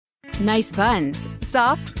Nice buns,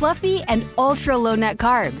 soft, fluffy, and ultra-low net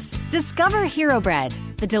carbs. Discover Hero Bread,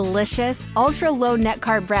 the delicious, ultra-low net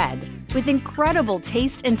carb bread with incredible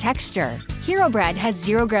taste and texture. Hero Bread has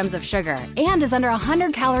 0 grams of sugar and is under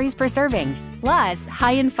 100 calories per serving. Plus,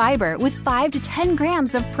 high in fiber with 5 to 10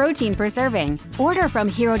 grams of protein per serving. Order from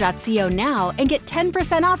hero.co now and get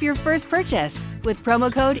 10% off your first purchase with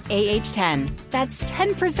promo code AH10. That's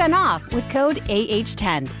 10% off with code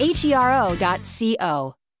AH10.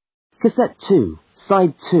 HERO.co. Cassette 2,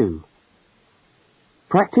 Side 2.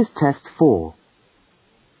 Practice Test 4.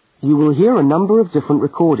 You will hear a number of different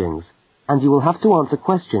recordings, and you will have to answer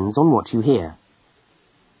questions on what you hear.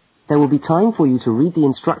 There will be time for you to read the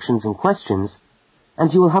instructions and questions,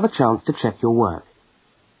 and you will have a chance to check your work.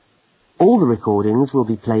 All the recordings will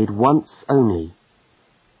be played once only.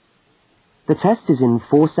 The test is in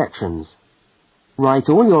 4 sections. Write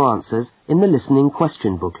all your answers in the listening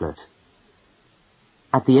question booklet.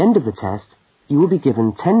 At the end of the test, you will be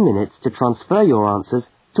given 10 minutes to transfer your answers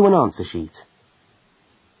to an answer sheet.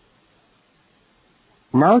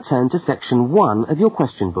 Now turn to section 1 of your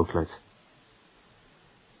question booklet.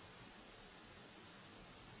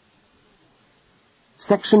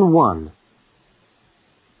 Section 1.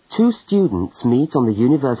 2 students meet on the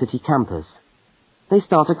university campus. They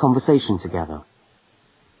start a conversation together.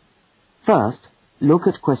 First, look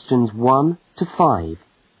at questions 1 to 5.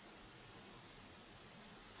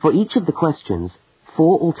 For each of the questions,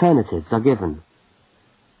 4 alternatives are given.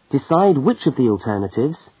 Decide which of the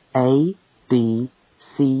alternatives, A, B,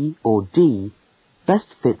 C, or D, best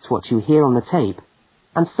fits what you hear on the tape,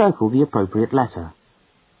 and circle the appropriate letter.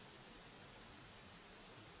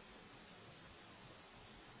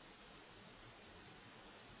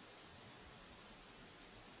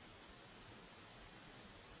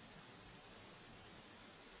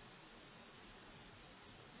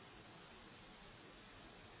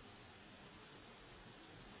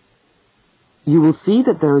 You will see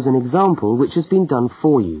that there is an example which has been done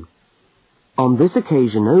for you. On this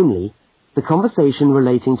occasion only, the conversation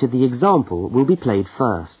relating to the example will be played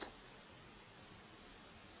first.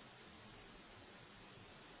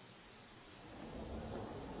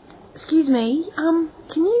 Excuse me,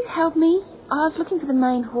 can you help me? I was looking for the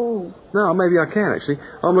main hall. No, maybe I can, actually.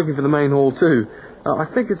 I'm looking for the main hall, too. I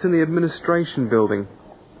think it's in the administration building.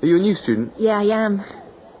 Are you a new student? Yeah, I am.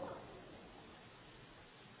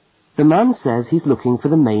 The man says he's looking for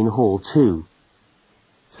the main hall too.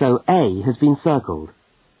 So A has been circled.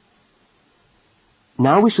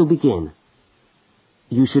 Now we shall begin.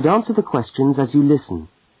 You should answer the questions as you listen,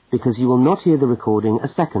 because you will not hear the recording a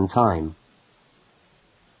second time.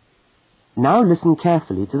 Now listen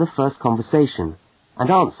carefully to the first conversation and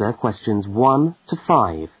answer questions 1 to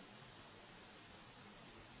 5.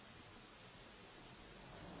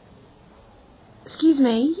 Excuse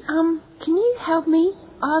me, can you help me?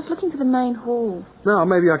 I was looking for the main hall. No,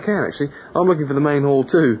 maybe I can, actually. I'm looking for the main hall,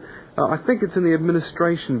 too. I think it's in the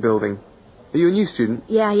administration building. Are you a new student?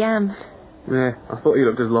 Yeah, I am. Yeah, I thought you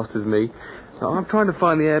looked as lost as me. I'm trying to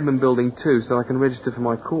find the admin building, too, so I can register for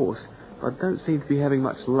my course. But I don't seem to be having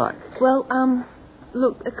much luck. Well,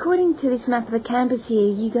 look, according to this map of the campus here,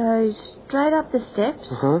 you go straight up the steps,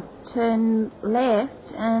 turn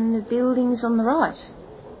left, and the building's on the right.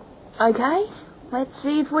 Okay, let's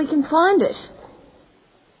see if we can find it.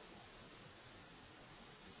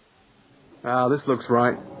 Ah, this looks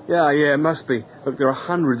right. Yeah, it must be. Look, there are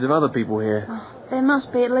hundreds of other people here. Oh, there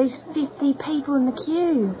must be at least 50 people in the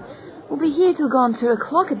queue. We'll be here till gone 2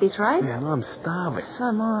 o'clock at this rate. Yeah, and I'm starving. So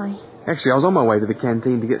am I. Actually, I was on my way to the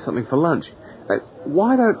canteen to get something for lunch.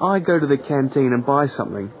 Why don't I go to the canteen and buy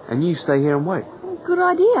something, and you stay here and wait? Good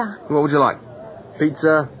idea. What would you like?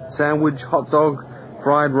 Pizza, sandwich, hot dog,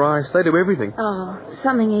 fried rice? They do everything. Oh,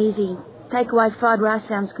 something easy. Takeaway fried rice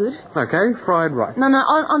sounds good. Okay, fried rice. No,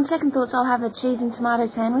 on second thoughts, I'll have a cheese and tomato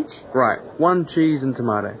sandwich. Right, 1 cheese and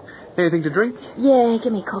tomato. Anything to drink? Yeah,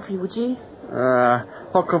 give me coffee, would you?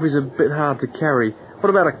 Hot coffee's a bit hard to carry. What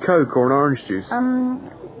about a Coke or an orange juice?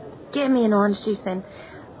 Get me an orange juice then.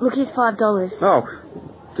 Look, here's $5. Oh,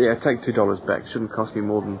 yeah, take $2 back. Shouldn't cost me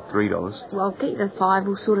more than $3. Well, get the 5.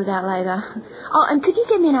 We'll sort it out later. Oh, and could you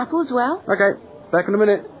get me an apple as well? Okay, back in a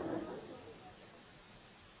minute.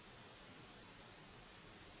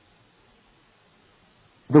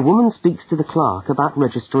 The woman speaks to the clerk about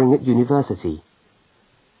registering at university.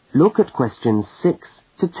 Look at questions 6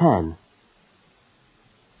 to 10.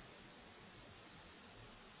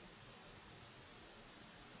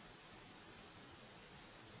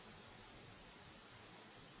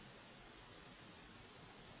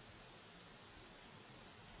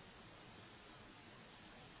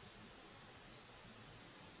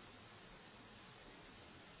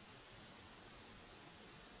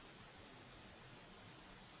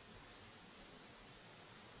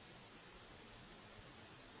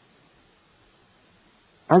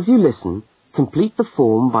 As you listen, complete the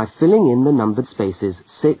form by filling in the numbered spaces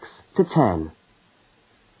 6 to 10.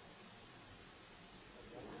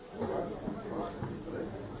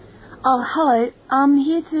 Oh, hello. I'm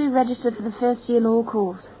here to register for the first year law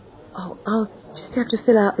course. Oh, I'll just have to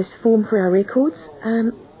fill out this form for our records.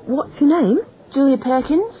 What's your name? Julia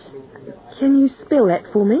Perkins? Can you spell that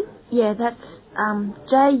for me? Yeah, that's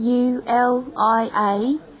Julia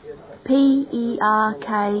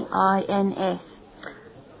Perkins.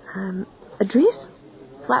 Address?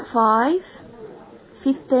 Flat 5,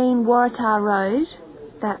 15 Waratah Road.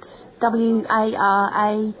 That's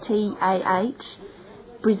Waratah,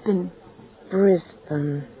 Brisbane.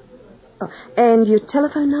 Brisbane. Oh, and your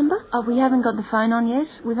telephone number? Oh, we haven't got the phone on yet.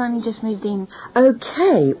 We've only just moved in.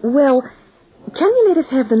 Okay, well, can you let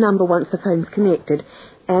us have the number once the phone's connected?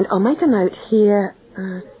 And I'll make a note here,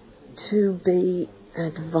 to be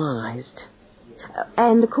advised.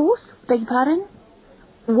 And the course? Beg your pardon?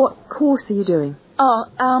 What course are you doing? Oh,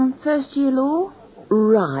 first year law.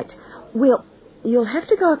 Right. Well, you'll have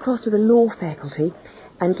to go across to the law faculty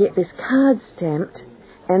and get this card stamped,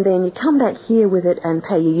 and then you come back here with it and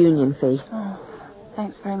pay your union fee. Oh,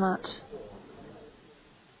 thanks very much.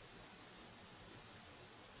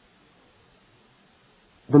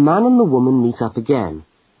 The man and the woman meet up again.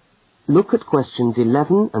 Look at questions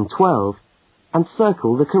 11 and 12 and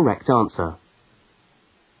circle the correct answer.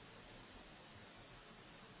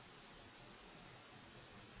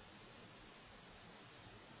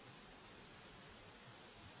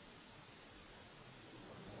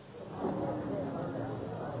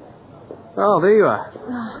 Oh, there you are.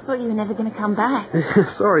 Oh, I thought you were never going to come back.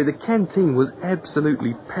 Sorry, the canteen was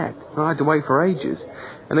absolutely packed. I had to wait for ages.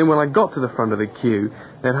 And then when I got to the front of the queue,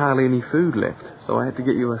 there had hardly any food left. So I had to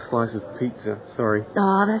get you a slice of pizza. Sorry.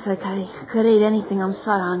 Oh, that's okay. I could eat anything. I'm so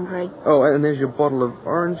hungry. Oh, and there's your bottle of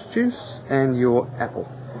orange juice and your apple.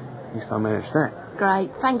 At least I managed that.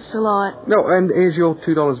 Great. Thanks a lot. No, and here's your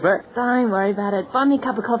 $2 back. Don't worry about it. Buy me a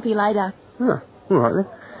cup of coffee later. Huh, all right then.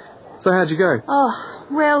 So how'd you go? Oh,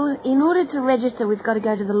 well, in order to register, we've got to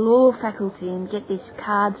go to the law faculty and get this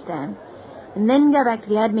card stamped, and then go back to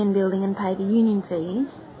the admin building and pay the union fees.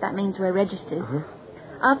 That means we're registered.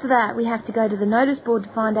 After that, we have to go to the notice board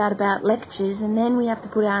to find out about lectures, and then we have to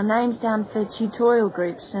put our names down for tutorial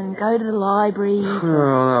groups and go to the library.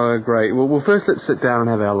 Oh, great. Well, first let's sit down and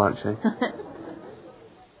have our lunch, eh?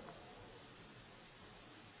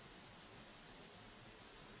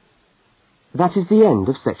 That is the end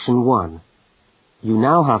of section 1. You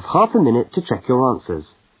now have half a minute to check your answers.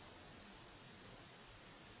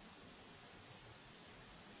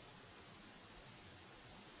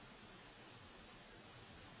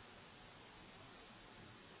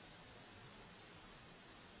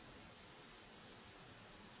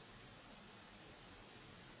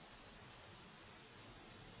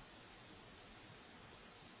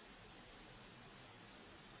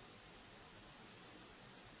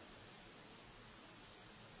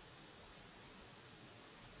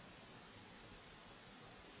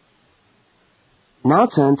 Now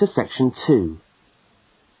turn to section 2.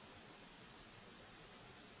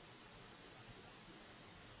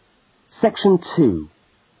 Section 2.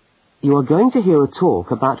 You are going to hear a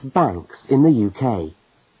talk about banks in the UK.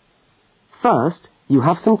 First, you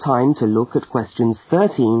have some time to look at questions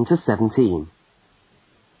 13 to 17.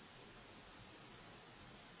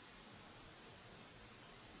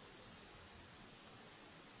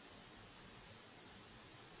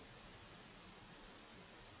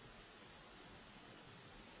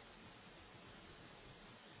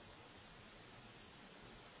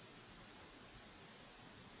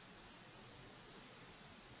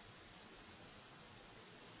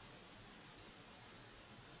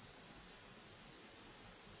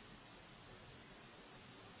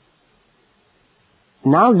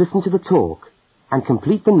 Now listen to the talk and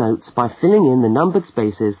complete the notes by filling in the numbered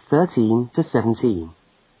spaces 13 to 17.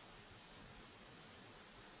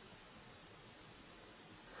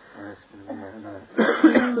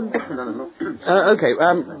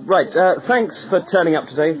 Thanks for turning up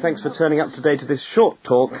today. Thanks for turning up today to this short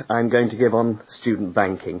talk I'm going to give on student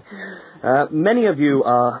banking. Many of you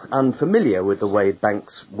are unfamiliar with the way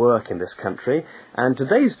banks work in this country, and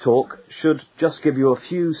today's talk should just give you a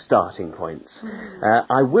few starting points.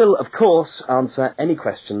 I will, of course, answer any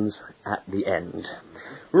questions at the end.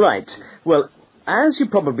 Right, well, as you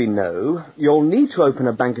probably know, you'll need to open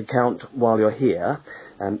a bank account while you're here,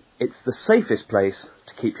 and it's the safest place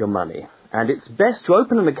to keep your money. And it's best to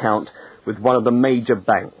open an account with one of the major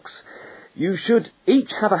banks. You should each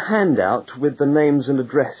have a handout with the names and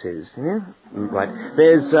addresses. Yeah? Right.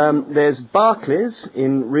 There's Barclays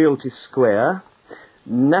in Realty Square,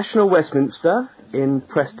 National Westminster in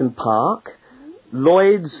Preston Park,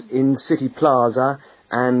 Lloyd's in City Plaza,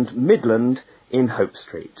 and Midland in Hope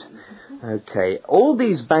Street. Okay, all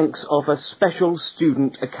these banks offer special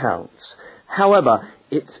student accounts. However,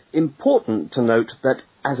 it's important to note that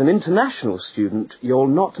as an international student, you'll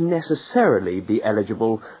not necessarily be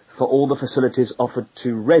eligible for all the facilities offered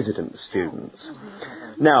to resident students.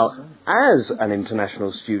 Now, as an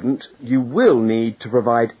international student, you will need to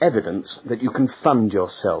provide evidence that you can fund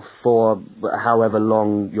yourself for however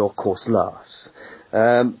long your course lasts.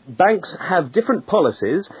 Banks have different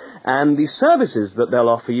policies, and the services that they'll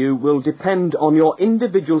offer you will depend on your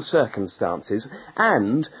individual circumstances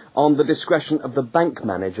and on the discretion of the bank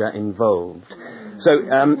manager involved. So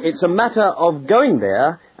it's a matter of going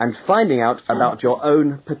there and finding out about your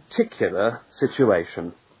own particular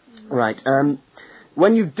situation. Right.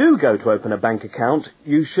 When you do go to open a bank account,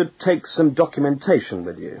 you should take some documentation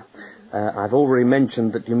with you. I've already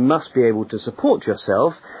mentioned that you must be able to support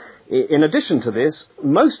yourself. In addition to this,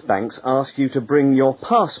 most banks ask you to bring your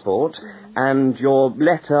passport and your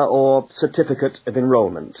letter or certificate of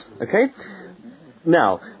enrolment. Okay?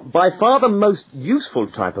 Now, by far the most useful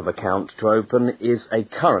type of account to open is a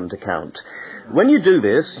current account. When you do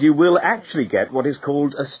this, you will actually get what is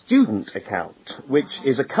called a student account, which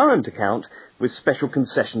is a current account with special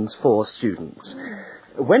concessions for students.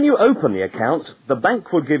 When you open the account, the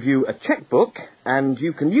bank will give you a checkbook, and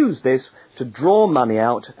you can use this to draw money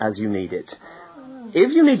out as you need it.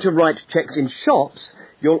 If you need to write cheques in shops,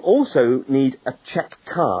 you'll also need a cheque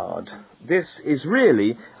card. This is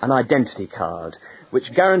really an identity card,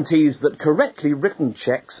 which guarantees that correctly written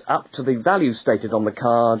cheques up to the value stated on the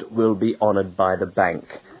card will be honoured by the bank.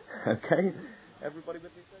 Okay? Everybody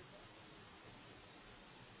with me?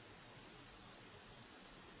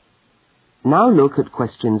 Now look at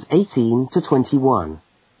questions 18 to 21.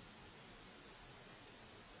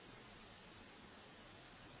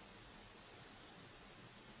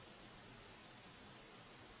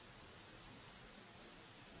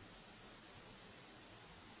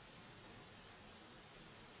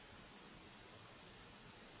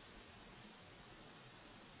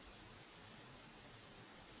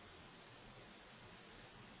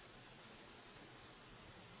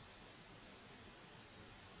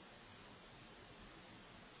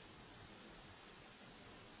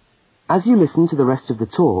 As you listen to the rest of the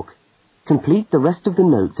talk, complete the rest of the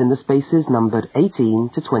notes in the spaces numbered 18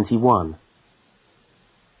 to 21.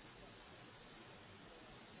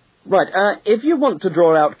 Right, if you want to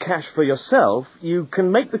draw out cash for yourself, you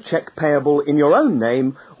can make the cheque payable in your own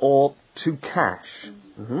name or to cash.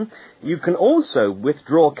 You can also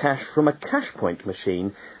withdraw cash from a cash point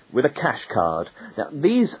machine with a cash card. Now,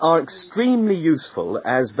 these are extremely useful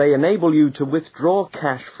as they enable you to withdraw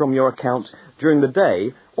cash from your account during the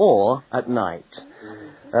day or at night.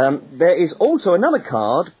 There is also another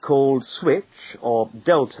card called Switch or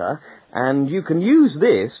Delta, and you can use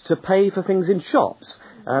this to pay for things in shops.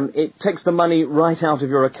 It takes the money right out of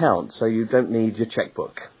your account, so you don't need your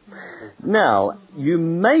checkbook. Now, you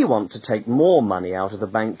may want to take more money out of the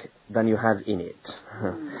bank than you have in it.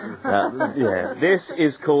 This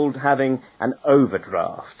is called having an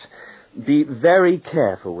overdraft. Be very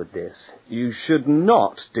careful with this. You should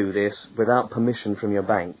not do this without permission from your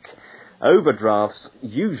bank. Overdrafts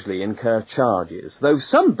usually incur charges, though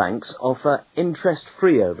some banks offer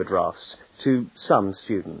interest-free overdrafts to some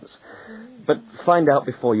students. But find out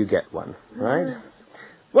before you get one, right?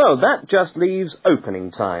 Well, that just leaves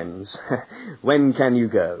opening times. When can you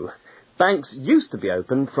go? Banks used to be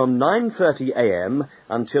open from 9:30 a.m.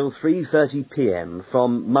 until 3:30 p.m.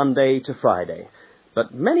 from Monday to Friday.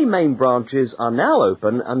 But many main branches are now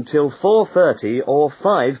open until 4:30 or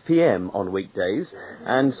 5 p.m. on weekdays,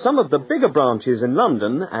 and some of the bigger branches in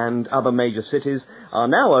London and other major cities are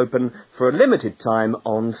now open for a limited time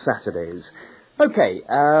on Saturdays. Okay,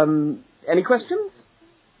 any questions?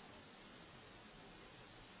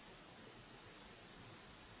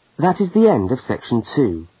 That is the end of section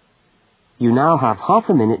 2. You now have half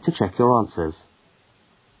a minute to check your answers.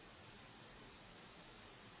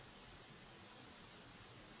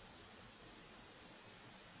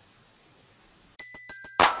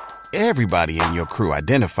 Everybody in your crew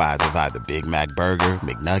identifies as either Big Mac Burger,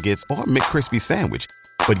 McNuggets, or McCrispy Sandwich.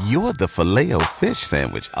 But you're the Filet-O-Fish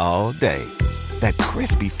Sandwich all day. That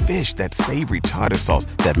crispy fish, that savory tartar sauce,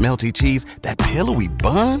 that melty cheese, that pillowy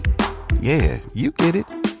bun. Yeah, you get it.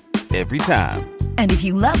 Every time. And if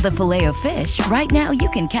you love the Filet-O-Fish, right now you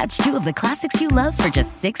can catch 2 of the classics you love for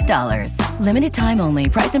just $6. Limited time only.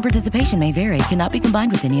 Price and participation may vary. Cannot be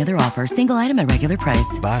combined with any other offer. Single item at regular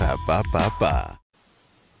price. Ba-da-ba-ba-ba.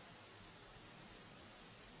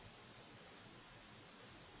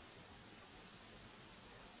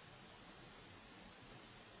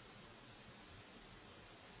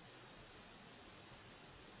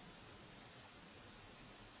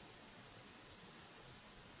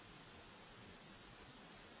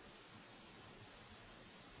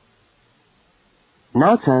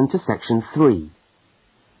 Now turn to section 3.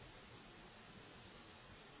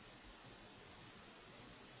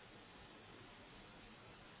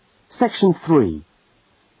 Section 3.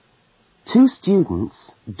 Two students,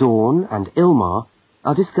 Dawn and Ilmar,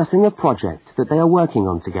 are discussing a project that they are working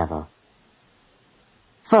on together.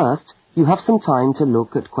 First, you have some time to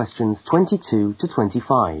look at questions 22 to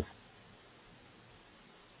 25.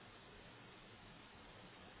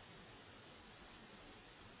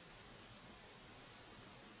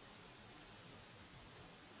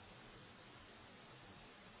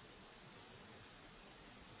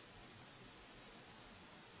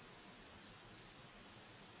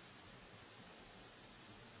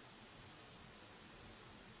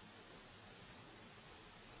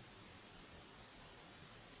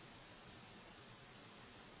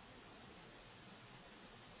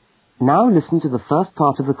 Now listen to the first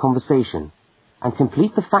part of the conversation and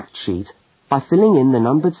complete the fact sheet by filling in the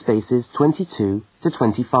numbered spaces 22 to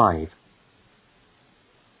 25.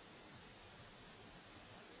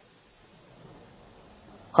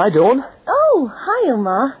 Hi, Dawn. Oh, hi,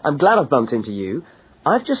 Ilmar. I'm glad I've bumped into you.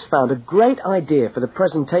 I've just found a great idea for the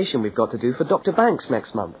presentation we've got to do for Dr. Banks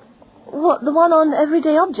next month. What, the one on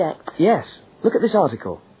everyday objects? Yes. Look at this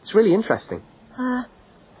article. It's really interesting.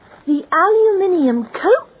 The aluminium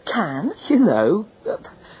Coke can? You know,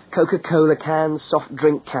 Coca-Cola cans, soft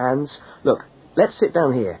drink cans. Look, let's sit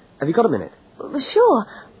down here. Have you got a minute? Sure.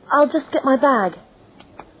 I'll just get my bag.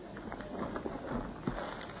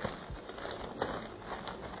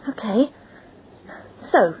 Okay.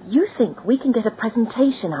 So, you think we can get a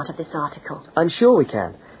presentation out of this article? I'm sure we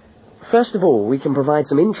can. First of all, we can provide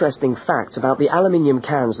some interesting facts about the aluminium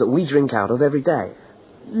cans that we drink out of every day.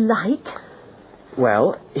 Like?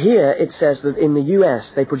 Well, here it says that in the US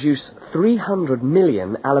they produce 300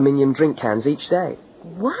 million aluminium drink cans each day.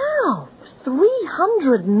 Wow!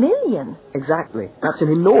 300 million? Exactly. That's an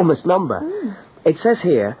enormous number. It says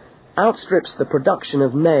here, outstrips the production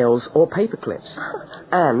of nails or paper clips.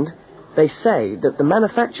 And they say that the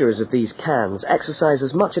manufacturers of these cans exercise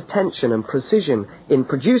as much attention and precision in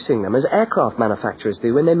producing them as aircraft manufacturers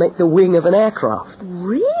do when they make the wing of an aircraft.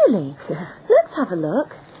 Really? Yeah. Let's have a look.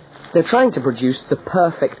 They're trying to produce the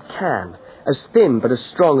perfect can, as thin but as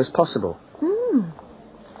strong as possible.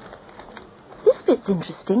 This bit's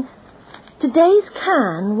interesting. Today's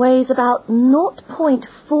can weighs about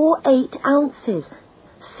 0.48 ounces.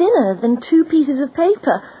 Thinner than 2 pieces of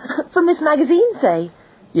paper. From this magazine, say.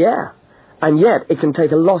 Yeah, and yet it can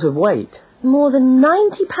take a lot of weight. More than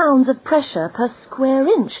 90 pounds of pressure per square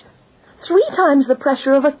inch. 3 times the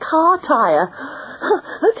pressure of a car tyre.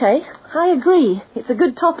 Okay, I agree. It's a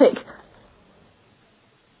good topic.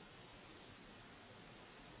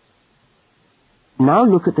 Now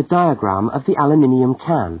look at the diagram of the aluminium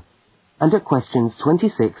can and at questions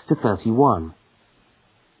 26 to 31.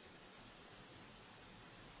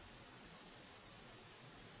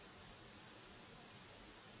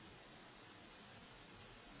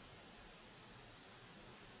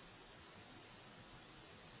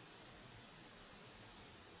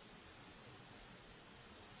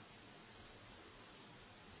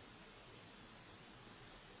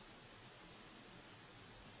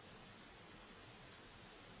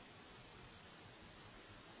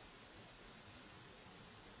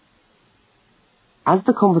 As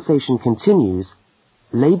the conversation continues,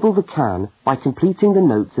 label the can by completing the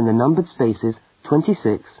notes in the numbered spaces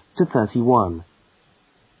 26 to 31.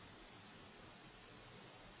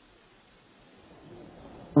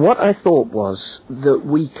 What I thought was that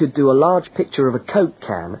we could do a large picture of a Coke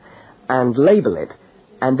can and label it,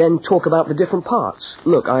 and then talk about the different parts.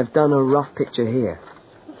 Look, I've done a rough picture here.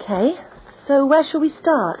 Okay, so where shall we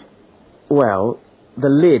start? Well, the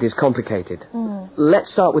lid is complicated.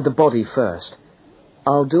 Let's start with the body first.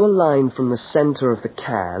 I'll do a line from the centre of the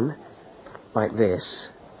can, like this,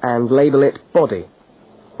 and label it body.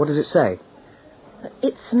 What does it say?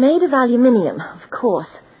 It's made of aluminium, of course,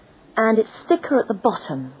 and it's thicker at the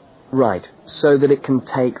bottom. Right, so that it can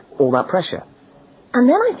take all that pressure. And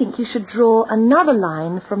then I think you should draw another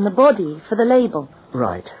line from the body for the label.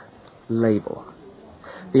 Right, label.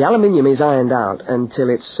 The aluminium is ironed out until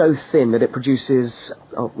it's so thin that it produces...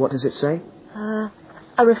 what does it say?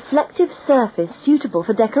 A reflective surface suitable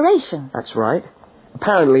for decoration. That's right.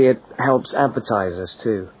 Apparently it helps advertisers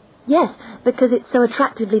too. Yes, because it's so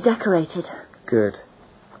attractively decorated. Good.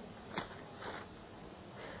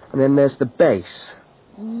 And then there's the base.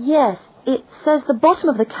 Yes, it says the bottom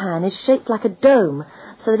of the can is shaped like a dome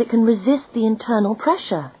so that it can resist the internal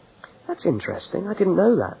pressure. That's interesting. I didn't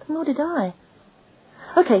know that. Nor did I.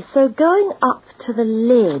 Okay, so going up to the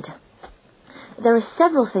lid, there are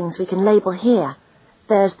several things we can label here.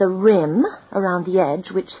 There's the rim around the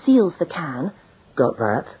edge, which seals the can. Got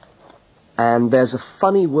that. And there's a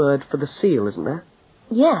funny word for the seal, isn't there?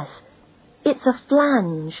 Yes, it's a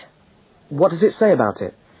flange. What does it say about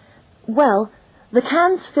it? Well, the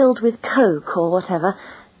can's filled with Coke or whatever,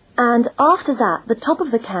 and after that the top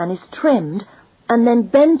of the can is trimmed and then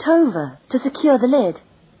bent over to secure the lid.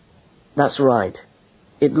 That's right.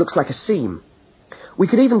 It looks like a seam. We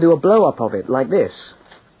could even do a blow-up of it, like this.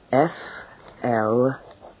 F-L-A-N-G-E.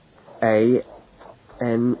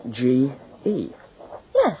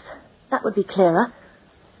 Yes, that would be clearer.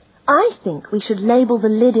 I think we should label the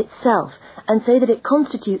lid itself and say that it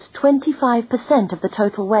constitutes 25% of the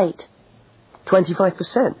total weight.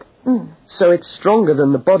 25%? So it's stronger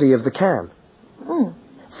than the body of the can.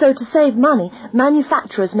 So to save money,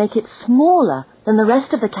 manufacturers make it smaller than the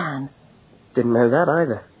rest of the can. Didn't know that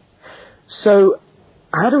either. So,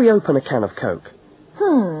 how do we open a can of Coke?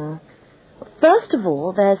 First of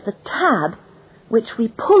all, there's the tab, which we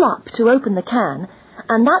pull up to open the can,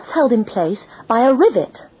 and that's held in place by a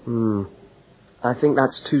rivet. I think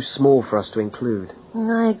that's too small for us to include.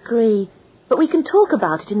 I agree, but we can talk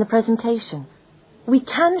about it in the presentation. We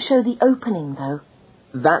can show the opening, though.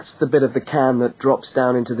 That's the bit of the can that drops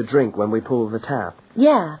down into the drink when we pull the tab.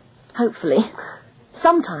 Yeah, hopefully.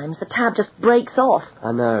 Sometimes the tab just breaks off.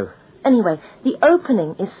 I know. Anyway, the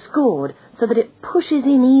opening is scored so that it pushes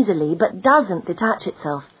in easily but doesn't detach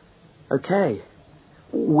itself. Okay.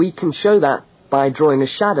 We can show that by drawing a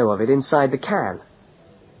shadow of it inside the can.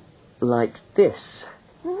 Like this.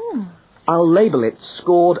 I'll label it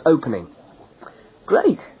Scored Opening.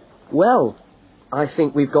 Great. Well, I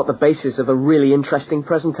think we've got the basis of a really interesting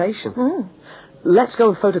presentation. Let's go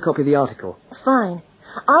and photocopy the article. Fine.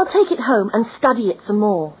 I'll take it home and study it some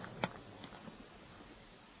more.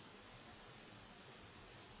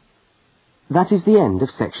 That is the end of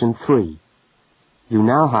section 3. You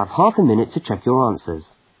now have half a minute to check your answers.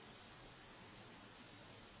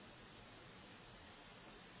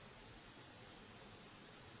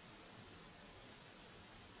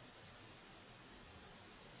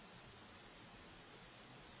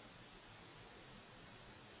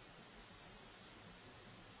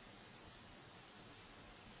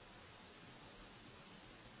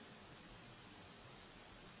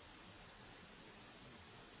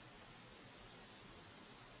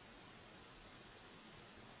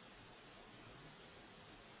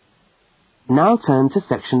 Now turn to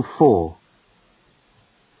section 4.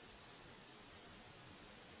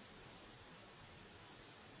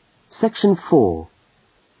 Section 4.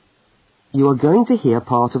 You are going to hear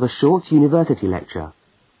part of a short university lecture.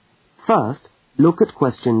 First, look at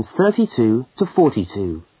questions 32 to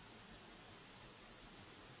 42.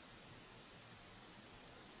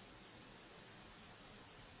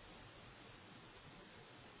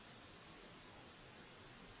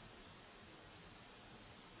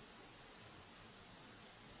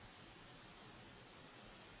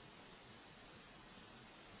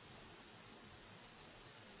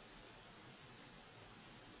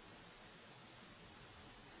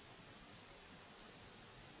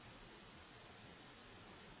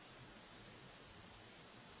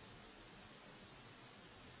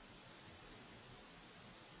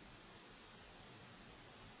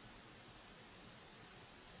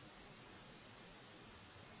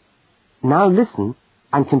 Now listen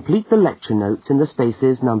and complete the lecture notes in the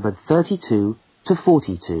spaces numbered 32 to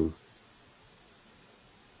 42.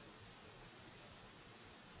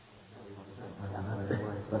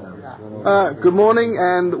 Good morning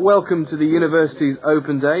and welcome to the university's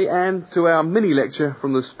open day and to our mini lecture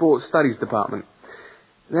from the Sports Studies Department.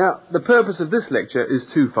 Now, the purpose of this lecture is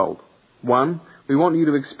twofold. One, we want you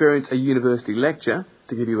to experience a university lecture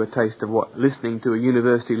to give you a taste of what listening to a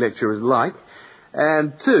university lecture is like.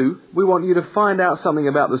 And two, we want you to find out something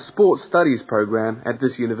about the Sports Studies program at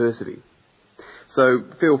this university. So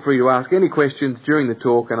feel free to ask any questions during the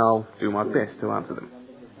talk and I'll do my best to answer them.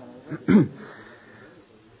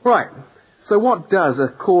 Right, so what does a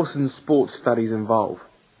course in sports studies involve?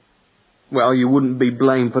 Well, you wouldn't be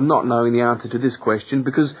blamed for not knowing the answer to this question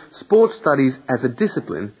because sports studies as a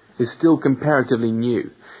discipline is still comparatively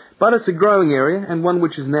new. But it's a growing area and one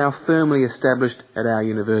which is now firmly established at our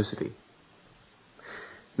university.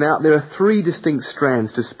 Now, there are 3 distinct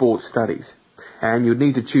strands to sports studies, and you'd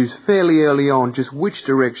need to choose fairly early on just which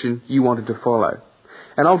direction you wanted to follow.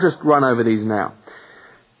 And I'll just run over these now.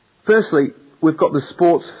 Firstly, we've got the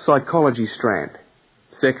sports psychology strand.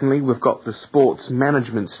 Secondly, we've got the sports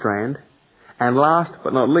management strand. And last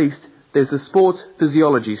but not least, there's the sports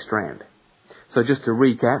physiology strand. So just to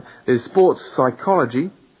recap, there's sports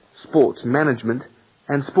psychology, sports management,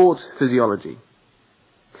 and sports physiology.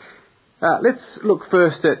 Let's look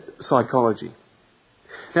first at psychology.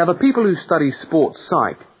 Now, the people who study sports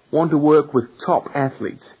psych want to work with top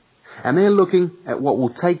athletes, and they're looking at what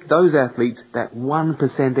will take those athletes that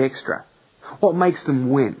 1% extra. What makes them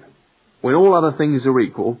win? When all other things are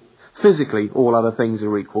equal, physically all other things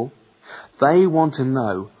are equal, they want to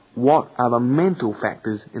know what are the mental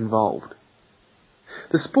factors involved.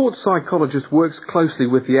 The sports psychologist works closely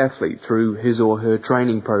with the athlete through his or her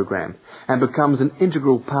training program and becomes an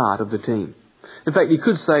integral part of the team. In fact, you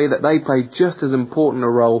could say that they play just as important a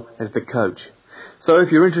role as the coach. So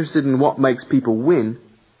if you're interested in what makes people win,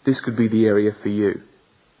 this could be the area for you.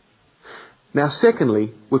 Now,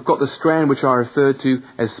 secondly, we've got the strand which I referred to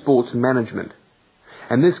as sports management.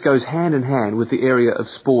 And this goes hand in hand with the area of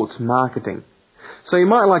sports marketing. So you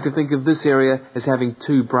might like to think of this area as having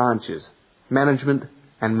two branches, management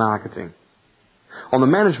and marketing. On the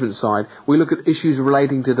management side, we look at issues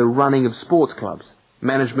relating to the running of sports clubs,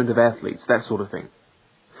 management of athletes, that sort of thing.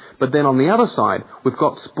 But then on the other side, we've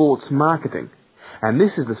got sports marketing. And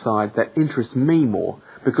this is the side that interests me more,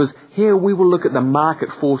 because here we will look at the market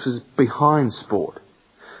forces behind sport.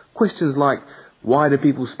 Questions like, why do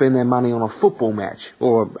people spend their money on a football match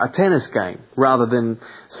or a tennis game rather than,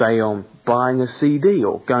 say, on buying a CD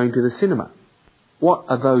or going to the cinema? What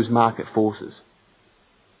are those market forces?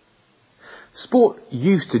 Sport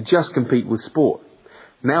used to just compete with sport.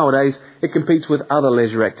 Nowadays, it competes with other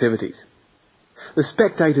leisure activities. The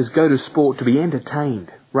spectators go to sport to be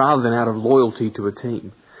entertained rather than out of loyalty to a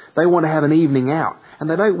team. They want to have an evening out, and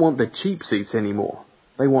they don't want the cheap seats anymore.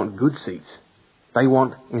 They want good seats. They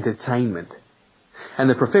want entertainment. And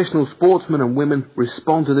the professional sportsmen and women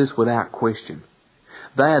respond to this without question.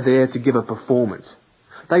 They are there to give a performance.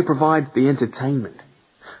 They provide the entertainment.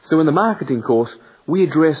 So in the marketing course, we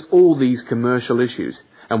address all these commercial issues,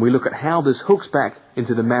 and we look at how this hooks back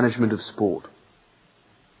into the management of sport.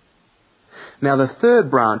 Now, the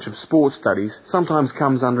third branch of sports studies sometimes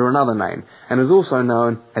comes under another name and is also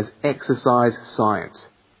known as exercise science.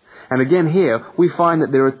 And again here, we find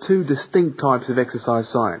that there are two distinct types of exercise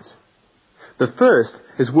science. The first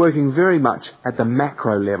is working very much at the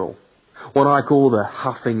macro level, what I call the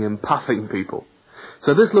huffing and puffing people.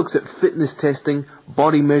 So this looks at fitness testing,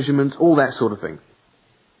 body measurements, all that sort of thing.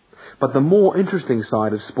 But the more interesting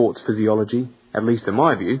side of sports physiology, at least in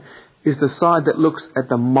my view, is the side that looks at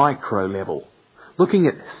the micro level, looking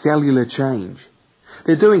at cellular change.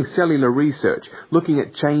 They're doing cellular research, looking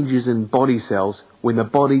at changes in body cells when the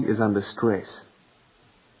body is under stress.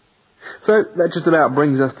 So that just about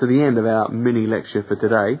brings us to the end of our mini lecture for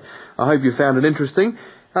today. I hope you found it interesting,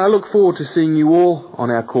 and I look forward to seeing you all on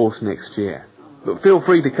our course next year. But feel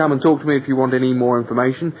free to come and talk to me if you want any more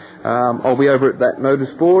information. I'll be over at that notice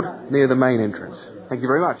board near the main entrance. Thank you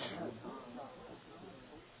very much.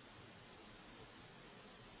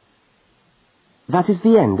 That is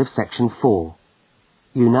the end of section 4.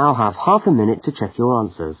 You now have half a minute to check your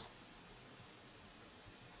answers.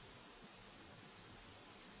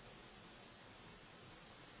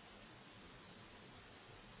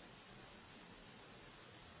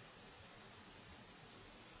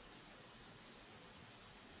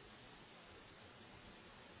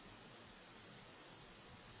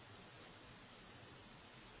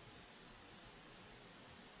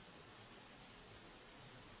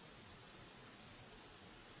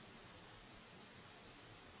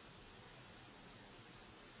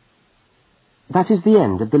 That is the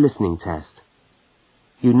end of the listening test.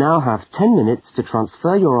 You now have 10 minutes to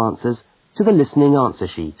transfer your answers to the listening answer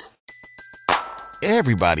sheet.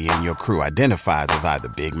 Everybody in your crew identifies as either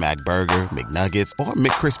Big Mac Burger, McNuggets, or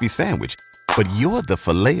McCrispy Sandwich. But you're the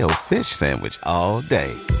Filet-O-Fish Sandwich all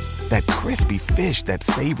day. That crispy fish, that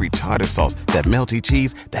savory tartar sauce, that melty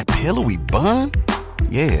cheese, that pillowy bun.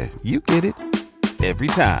 Yeah, you get it. Every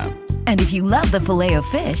time. And if you love the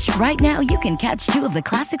Filet-O-Fish, right now you can catch two of the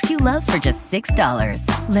classics you love for just $6.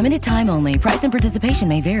 Limited time only. Price and participation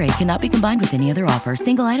may vary. Cannot be combined with any other offer.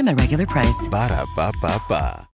 Single item at regular price. Ba-da-ba-ba-ba.